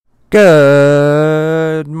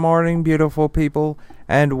Good morning, beautiful people,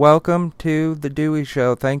 and welcome to The Dewey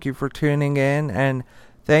Show. Thank you for tuning in, and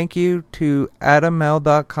thank you to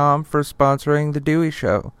AdamMail.com for sponsoring The Dewey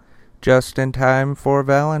Show, just in time for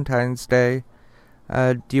Valentine's Day.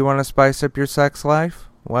 Do you want to spice up your sex life?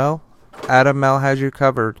 Well, Adam Mail has you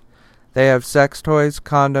covered. They have sex toys,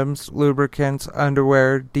 condoms, lubricants,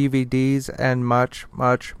 underwear, DVDs, and much,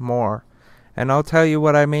 much more. And I'll tell you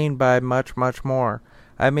what I mean by much, much more.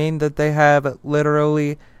 I mean that they have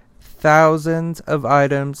literally thousands of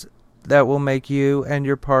items that will make you and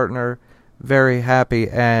your partner very happy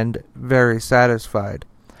and very satisfied.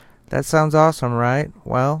 That sounds awesome, right?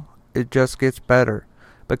 Well, it just gets better.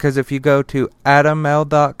 Because if you go to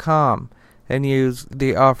AdamMail.com and use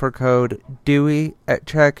the offer code DEWEY at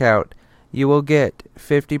checkout, you will get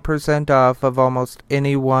 50% off of almost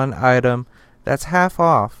any one item. That's half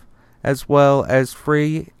off, as well as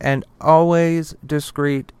free and always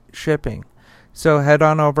discreet shipping. So head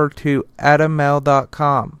on over to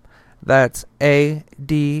AdamMail.com. That's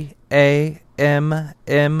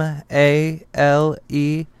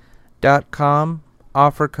ADAMMALE.com.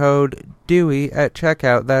 Offer code DEWEY at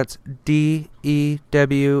checkout. That's DEWEY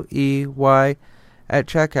at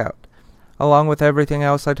checkout. Along with everything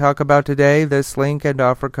else I talk about today, this link and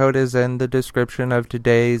offer code is in the description of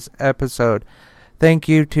today's episode. Thank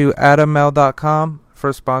you to AdamMail.com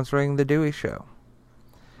for sponsoring The Dewey Show.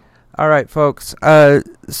 Alright, folks.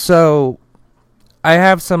 So, I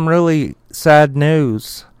have some really sad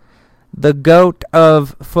news. The GOAT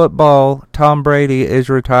of football, Tom Brady, is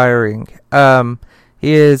retiring.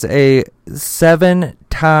 He is a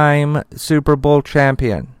 7-time Super Bowl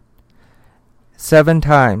champion. 7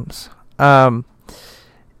 times. I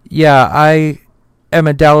am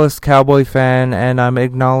a Dallas Cowboy fan, and I'm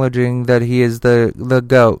acknowledging that he is the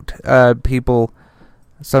GOAT. People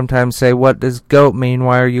sometimes say, what does GOAT mean?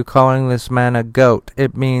 Why are you calling this man a GOAT?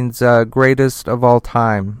 It means greatest of all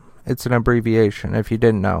time. It's an abbreviation, if you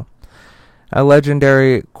didn't know. A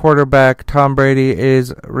legendary quarterback, Tom Brady,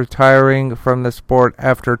 is retiring from the sport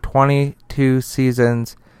after 22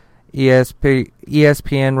 seasons,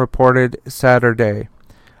 ESPN reported Saturday.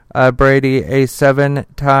 Brady, a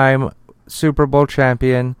 7-time Super Bowl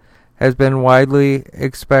champion, has been widely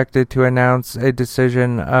expected to announce a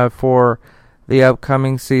decision for the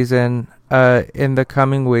upcoming season in the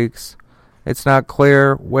coming weeks. It's not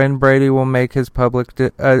clear when Brady will make his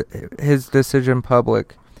his decision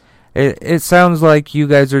public. It sounds like you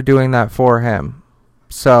guys are doing that for him.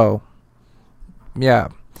 So, yeah.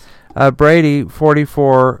 Brady,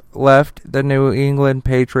 44, left the New England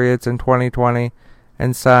Patriots in 2020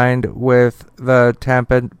 and signed with the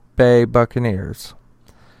Tampa Bay Buccaneers.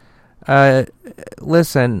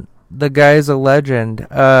 Listen, the guy's a legend.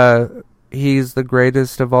 He's the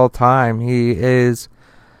greatest of all time. He is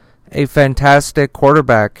a fantastic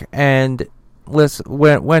quarterback. And listen,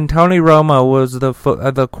 when Tony Romo was the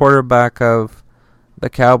quarterback of the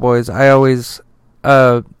Cowboys, I always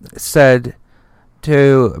said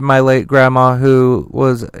to my late grandma, who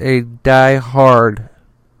was a die-hard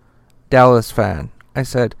Dallas fan, I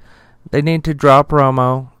said, they need to drop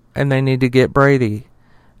Romo and they need to get Brady.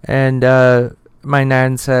 And my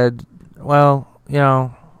nan said, well, you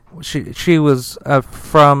know, she was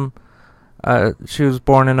she was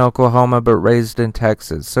born in Oklahoma but raised in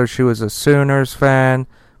Texas. So she was a Sooners fan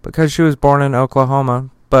because she was born in Oklahoma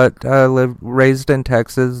but raised in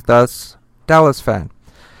Texas, thus Dallas fan.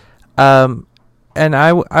 And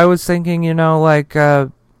I was thinking, you know, like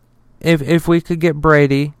if we could get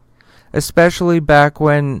Brady, especially back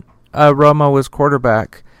when Romo was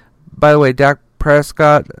quarterback. By the way, Dak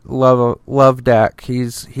Prescott, love Dak.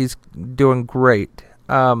 He's doing great.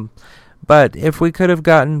 But if we could have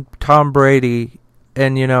gotten Tom Brady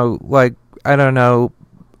and, you know, like, I don't know,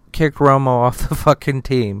 kicked Romo off the fucking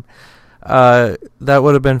team, that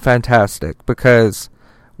would have been fantastic because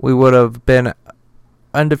we would have been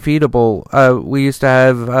undefeatable. We used to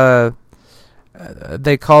have,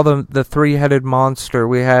 they call them the three-headed monster.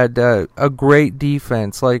 We had a great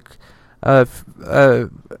defense. Like 10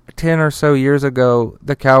 or so years ago,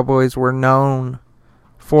 the Cowboys were known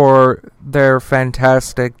for their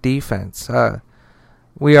fantastic defense.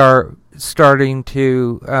 We are starting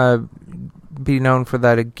to be known for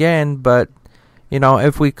that again, but, you know,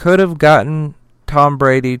 if we could have gotten Tom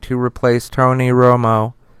Brady to replace Tony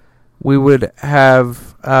Romo, we would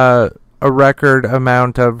have a record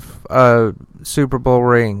amount of Super Bowl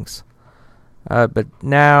rings. But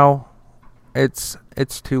now it's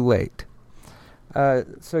too late.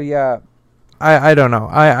 So yeah, I don't know.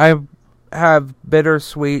 I have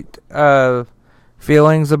bittersweet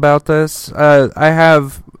feelings about this. I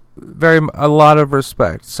have a lot of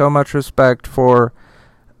respect. So much respect for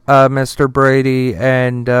Mr. Brady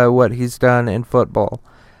and what he's done in football.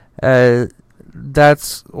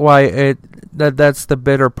 That's why that's the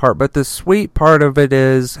bitter part. But the sweet part of it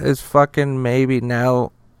is fucking maybe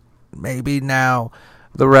now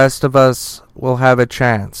the rest of us will have a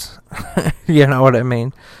chance. You know what I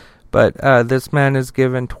mean? But this man is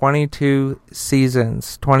given 22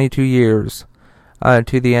 seasons, 22 years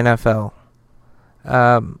to the NFL.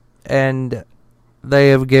 And they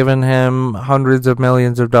have given him hundreds of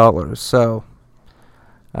millions of dollars. So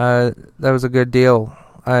that was a good deal,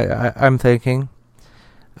 I'm thinking.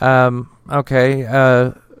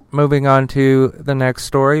 Okay, moving on to the next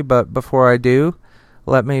story. But before I do,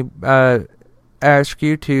 let me ask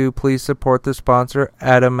you to please support the sponsor,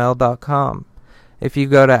 AdamL.com. If you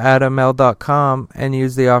go to AdamL.com and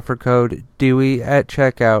use the offer code DEWEY at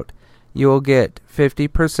checkout, you will get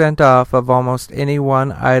 50% off of almost any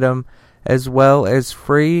one item, as well as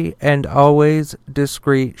free and always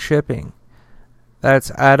discreet shipping.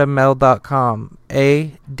 That's AdamL.com,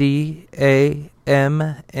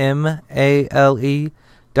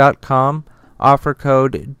 ADAMMALE.com. Offer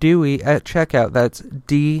code DEWEY at checkout. That's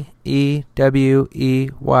DEWEY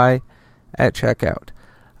at checkout.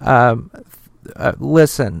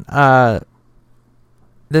 Listen,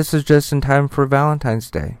 this is just in time for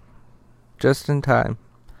Valentine's Day. Just in time.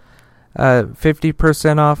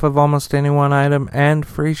 50% off of almost any one item and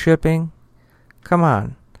free shipping. Come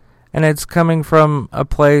on. And it's coming from a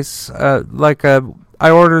place I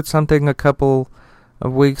ordered something a couple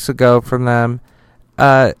of weeks ago from them.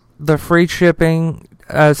 The free shipping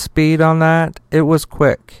speed on that, it was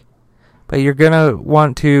quick. But you're going to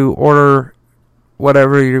want to order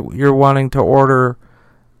whatever you're wanting to order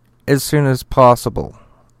as soon as possible.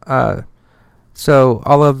 So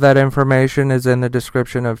all of that information is in the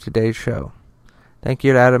description of today's show. Thank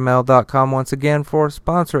you to AdamL.com once again for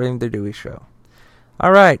sponsoring The Dewey Show.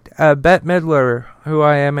 All right, Bette Midler, who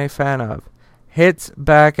I am a fan of, hits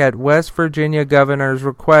back at West Virginia governor's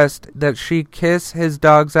request that she kiss his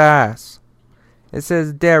dog's ass. It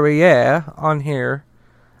says derriere on here.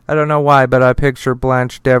 I don't know why, but I picture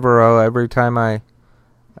Blanche Devereaux every time I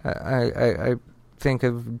think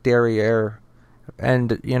of derriere.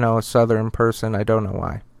 And, a southern person, I don't know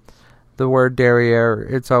why. The word derriere,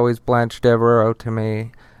 it's always Blanche Devereaux to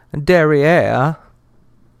me. Derriere.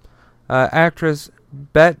 Actress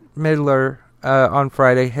Bette Midler on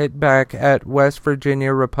Friday hit back at West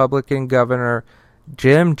Virginia Republican Governor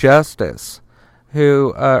Jim Justice,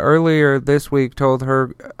 who earlier this week told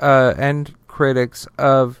her and critics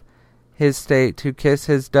of his state to kiss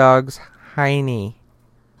his dog's hiney.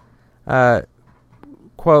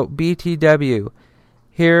 Quote, BTW,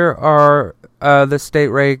 here are the state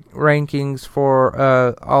rankings for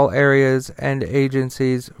all areas and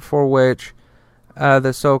agencies for which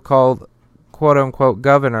the so-called quote-unquote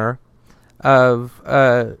governor of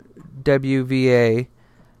WVA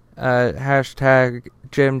hashtag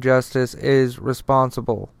Jim Justice is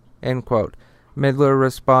responsible, end quote. Midler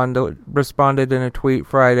responded in a tweet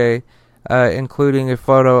Friday, including a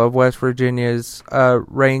photo of West Virginia's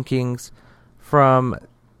rankings from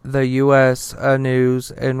the U.S. News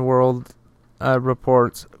and World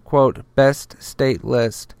Report's, quote, best state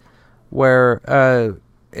list, where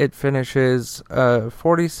it finishes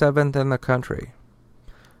 47th in the country.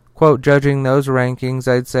 Quote, judging those rankings,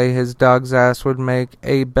 I'd say his dog's ass would make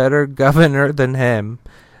a better governor than him,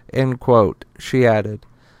 end quote, she added.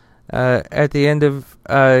 At the end of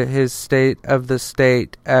his State of the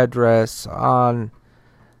State address on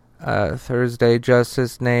Thursday,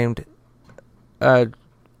 Justice name-checked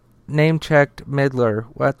Midler.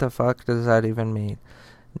 What the fuck does that even mean?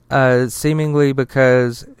 Seemingly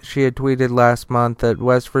because she had tweeted last month that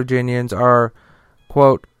West Virginians are,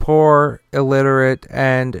 quote, poor, illiterate,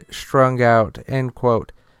 and strung out, end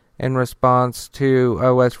quote, in response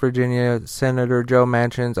to West Virginia Senator Joe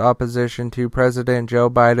Manchin's opposition to President Joe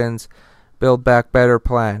Biden's Build Back Better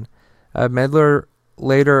plan. Midler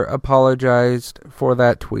later apologized for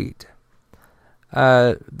that tweet.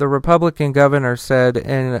 The Republican governor said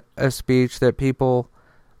in a speech that people,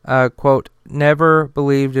 quote, never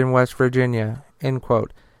believed in West Virginia, end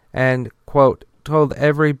quote, and, quote, told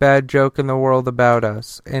every bad joke in the world about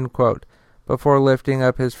us, end quote, before lifting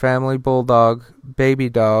up his family bulldog, Baby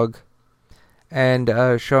Dog,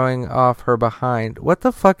 and showing off her behind. What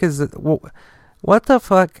the fuck is it? What the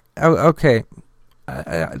fuck? Oh, okay.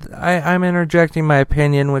 I'm interjecting my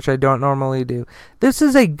opinion, which I don't normally do. This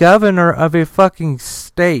is a governor of a fucking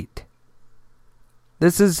state.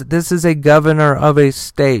 This is a governor of a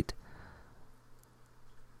state.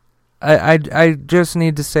 I just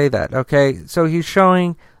need to say that, okay? So he's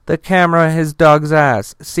showing the camera his dog's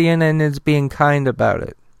ass. CNN is being kind about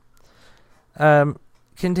it.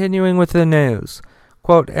 Continuing with the news.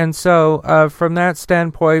 Quote, and so, from that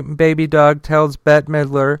standpoint, Baby Dog tells Bette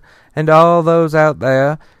Midler and all those out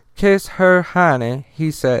there, kiss her honey, he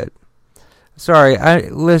said. Sorry,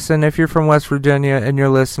 listen, if you're from West Virginia and you're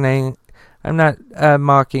listening, I'm not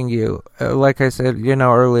mocking you. Like I said,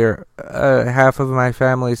 earlier, half of my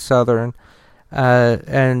family's Southern,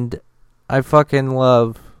 and I fucking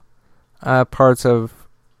love parts of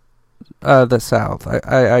the South.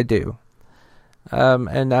 I do.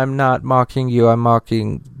 And I'm not mocking you, I'm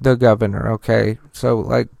mocking the governor, okay?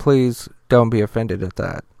 So, please don't be offended at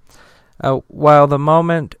that. While the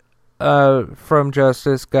moment from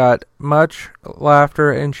Justice got much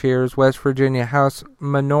laughter and cheers, West Virginia House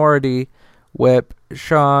Minority Whip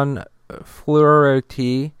Sean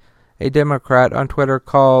Flaherty, a Democrat, on Twitter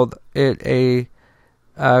called it a,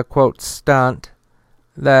 quote, stunt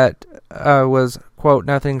that was, quote,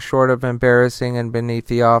 nothing short of embarrassing and beneath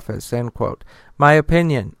the office, end quote. My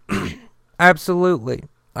opinion, absolutely,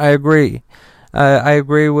 I agree. I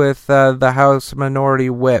agree with the House Minority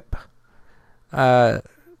Whip,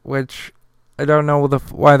 which I don't know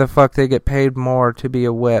why the fuck they get paid more to be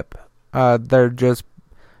a whip. They're just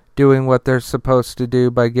doing what they're supposed to do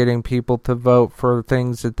by getting people to vote for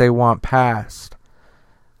things that they want passed.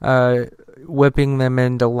 Whipping them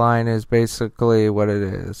into line is basically what it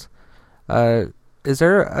is. Is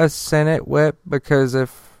there a Senate whip? Because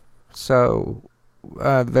if so,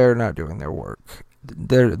 they're not doing their work.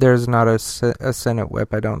 There's not a Senate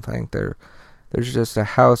whip, I don't think. There's just a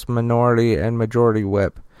House minority and majority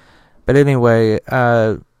whip. But anyway,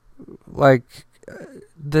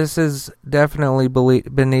 this is definitely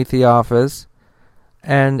beneath the office.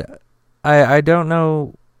 And I don't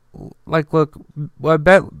know, look, what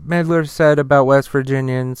Bette Midler said about West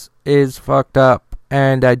Virginians is fucked up,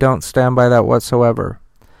 and I don't stand by that whatsoever.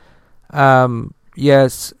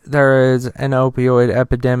 Yes, there is an opioid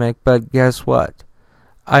epidemic, but guess what?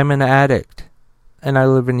 I'm an addict, and I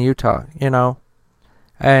live in Utah,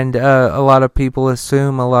 And a lot of people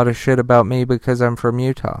assume a lot of shit about me because I'm from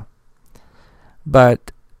Utah.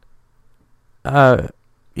 But,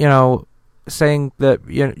 saying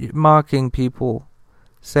that, mocking people,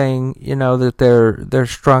 saying, that they're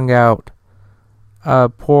strung out,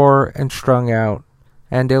 poor and strung out,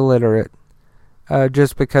 and illiterate,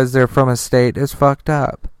 just because they're from a state is fucked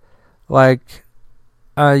up. The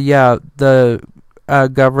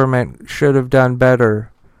government should have done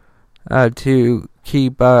better to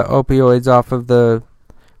keep opioids off of the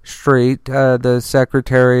street. The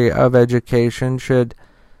Secretary of Education should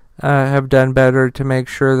have done better to make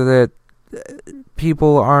sure that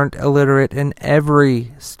people aren't illiterate in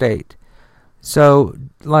every state. So,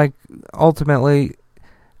 ultimately,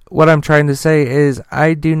 what I'm trying to say is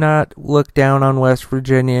I do not look down on West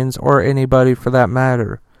Virginians or anybody for that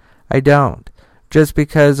matter. I don't. Just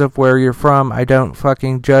because of where you're from, I don't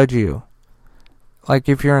fucking judge you.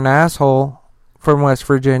 If you're an asshole from West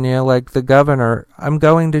Virginia, like the governor, I'm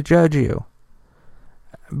going to judge you.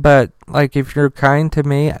 But, if you're kind to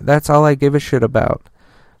me, that's all I give a shit about.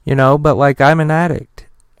 But, I'm an addict.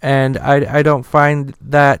 And I don't find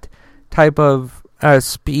that type of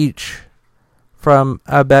speech from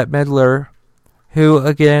Bette Midler, who,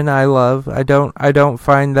 again, I love. I don't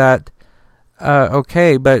find that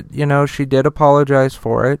okay, but, she did apologize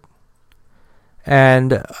for it.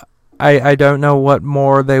 And I don't know what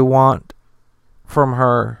more they want from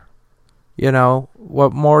her.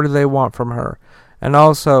 What more do they want from her? And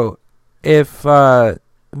also, if Bette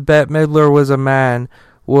Midler was a man,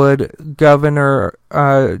 would Governor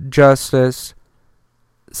Justice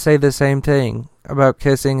say the same thing about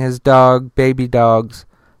kissing his dog, baby dog's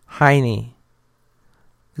hiney?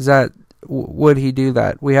 Would he do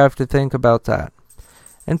that? We have to think about that.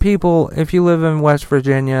 And people, if you live in West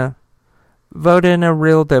Virginia, vote in a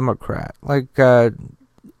real Democrat. Get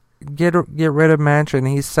rid of Manchin.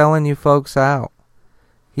 He's selling you folks out.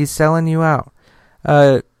 He's selling you out.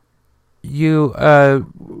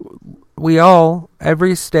 We all,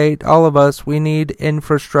 every state, all of us, we need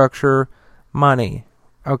infrastructure money.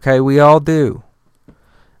 Okay, we all do.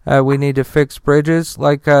 We need to fix bridges,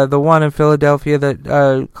 like the one in Philadelphia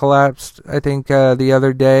that collapsed, I think, the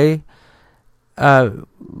other day.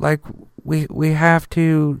 We have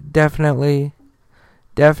to definitely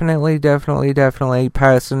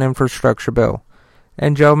pass an infrastructure bill.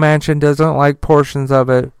 And Joe Manchin doesn't like portions of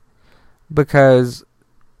it because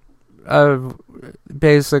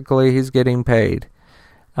basically he's getting paid.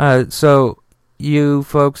 So you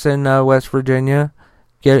folks in West Virginia,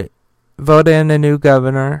 vote in a new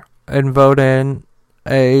governor and vote in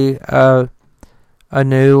a a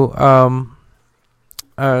new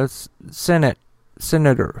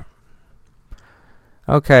senator.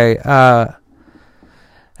 Okay,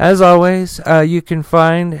 as always, you can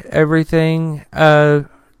find everything to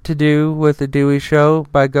do with the Dewey Show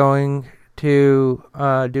by going to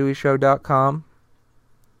DeweyShow.com.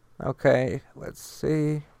 Okay, let's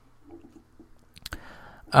see.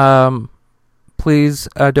 Please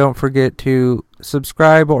don't forget to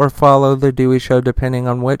subscribe or follow the Dewey Show depending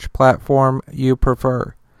on which platform you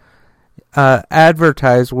prefer.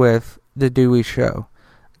 Advertise with the Dewey Show.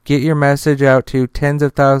 Get your message out to tens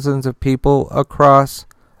of thousands of people across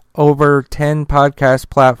over 10 podcast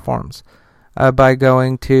platforms by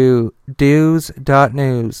going to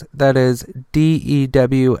dews.news. That is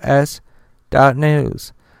DEWS.news.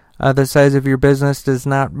 The size of your business does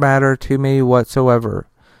not matter to me whatsoever.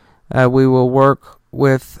 We will work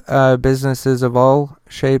with businesses of all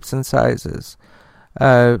shapes and sizes.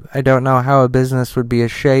 I don't know how a business would be a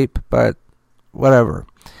shape, but whatever.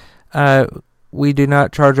 We do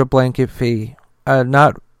not charge a blanket fee.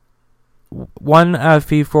 Not one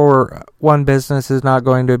fee for one business is not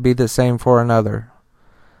going to be the same for another.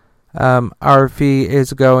 Our fee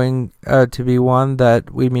is going to be one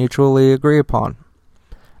that we mutually agree upon.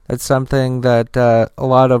 That's something that a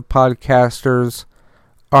lot of podcasters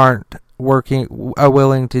aren't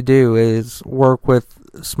willing to do, is work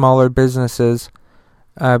with smaller businesses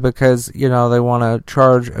because, they want to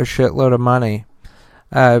charge a shitload of money.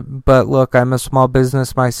 But look, I'm a small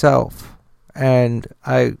business myself, and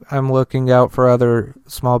I'm looking out for other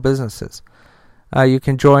small businesses. You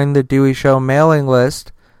can join the Dewey Show mailing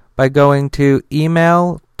list by going to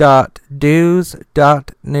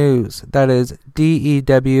email.dews.news. That is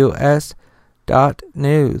DEWS.news.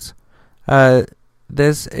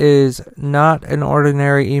 This is not an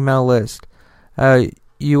ordinary email list.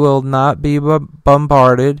 You will not be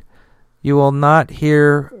bombarded. You will not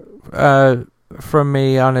hear from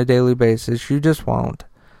me on a daily basis. You just won't.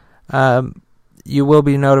 You will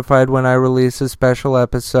be notified when I release a special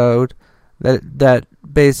episode that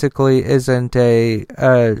basically isn't a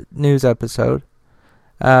news episode,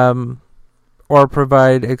 or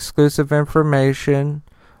provide exclusive information,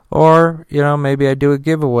 or maybe I do a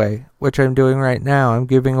giveaway, which I'm doing right now. I'm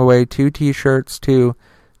giving away 2 t-shirts to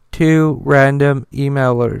 2 random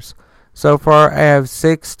emailers. So far I have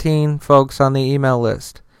 16 folks on the email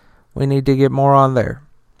list. We need to get more on there.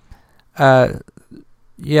 So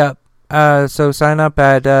sign up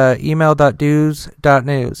at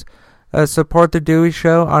email.dews.news. Support the Dewey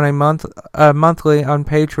Show on a monthly on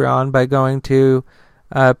Patreon by going to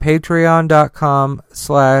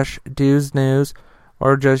patreon.com/dewsnews,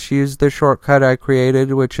 or just use the shortcut I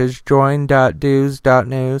created, which is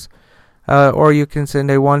join.dews.news. Or you can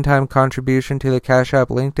send a one-time contribution to the Cash App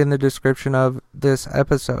linked in the description of this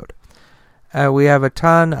episode. We have a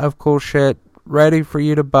ton of cool shit ready for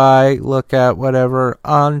you to buy, look at, whatever,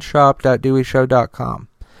 on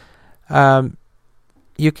shop.deweyshow.com.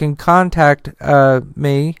 You can contact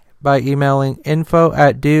me by emailing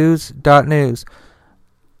info@dews.news.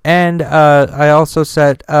 And I also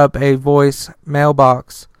set up a voice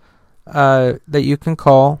mailbox that you can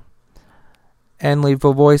call and leave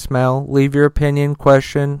a voicemail. Leave your opinion,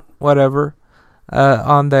 question, whatever,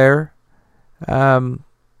 on there.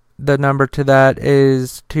 The number to that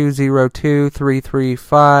is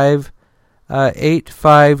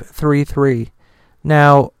 202-335-8533.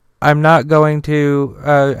 Now, I'm not going to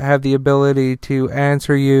have the ability to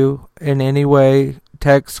answer you in any way,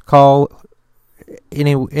 text, call,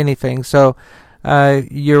 anything. So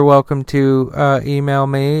you're welcome to email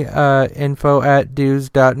me,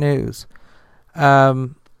 info@dews.news.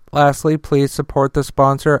 Lastly, please support the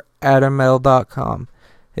sponsor, AdamMail.com.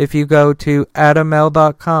 If you go to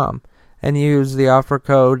AdamMail.com and use the offer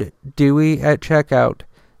code Dewey at checkout,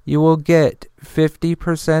 you will get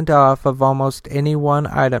 50% off of almost any one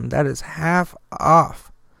item. That is half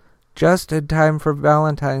off, just in time for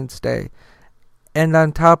Valentine's Day. And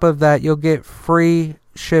on top of that, you'll get free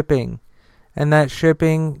shipping. And that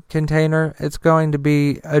shipping container, it's going to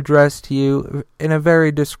be addressed to you in a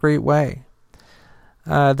very discreet way.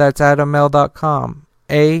 That's AdamMail.com.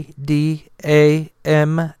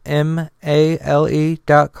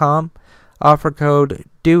 ADAMMALE.com. Offer code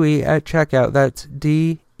Dewey at checkout. That's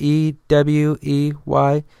DEWEY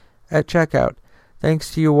at checkout.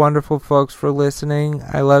 Thanks to you wonderful folks for listening.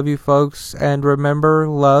 I love you folks, and remember,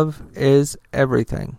 love is everything.